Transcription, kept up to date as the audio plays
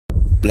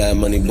Black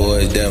money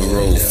boys down the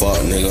road, fuck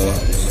nigga.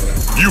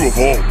 You of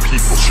all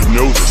people should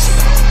know this,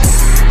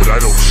 but I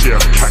don't share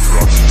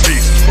Kakarot's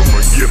taste for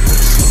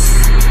forgiveness.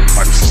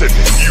 I'm sending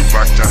you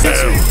back to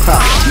hell.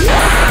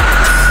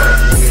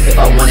 If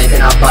I want it,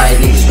 then I'll buy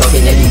it. Niggas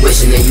broken, they be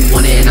wishing that you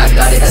want it, and I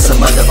got it. That's a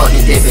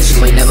motherfucking difference.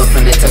 You ain't never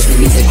finna touch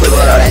me, need to quit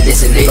with all that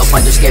dissing. They gon'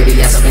 find your scary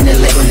ass up in the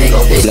leg when they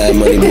go bitch. Black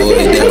money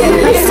boys down the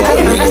road, fuck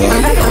nigga.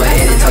 Go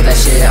ahead and talk that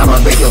shit, I'ma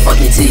break your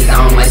fucking teeth.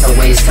 I don't like to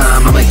waste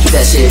time, I'ma keep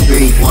that shit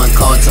brief. One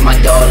call to my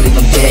dog, leave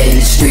him dead in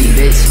the street,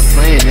 bitch.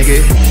 Playing,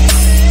 nigga.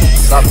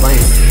 Stop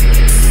playing.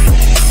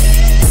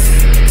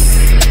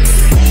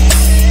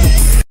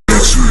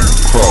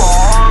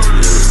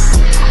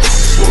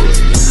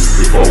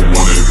 If I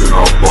want it, then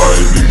I'll buy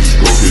it. Niggas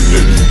broken,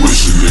 they be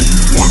wishing that you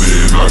want it,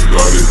 and I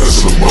got it.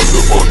 That's a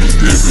motherfucking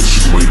difference.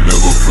 You ain't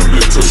never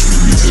finna touch me,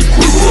 need to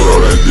quit with all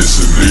that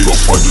this and they gon'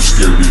 find your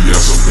scary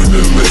ass up in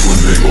the leg when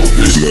they go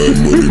bitch. Black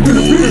money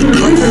boy,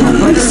 go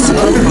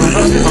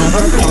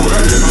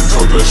ahead and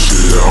talk that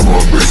shit, I'ma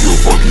break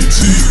your fucking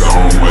teeth. I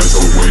don't like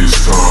to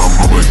waste time,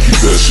 I'ma keep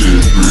that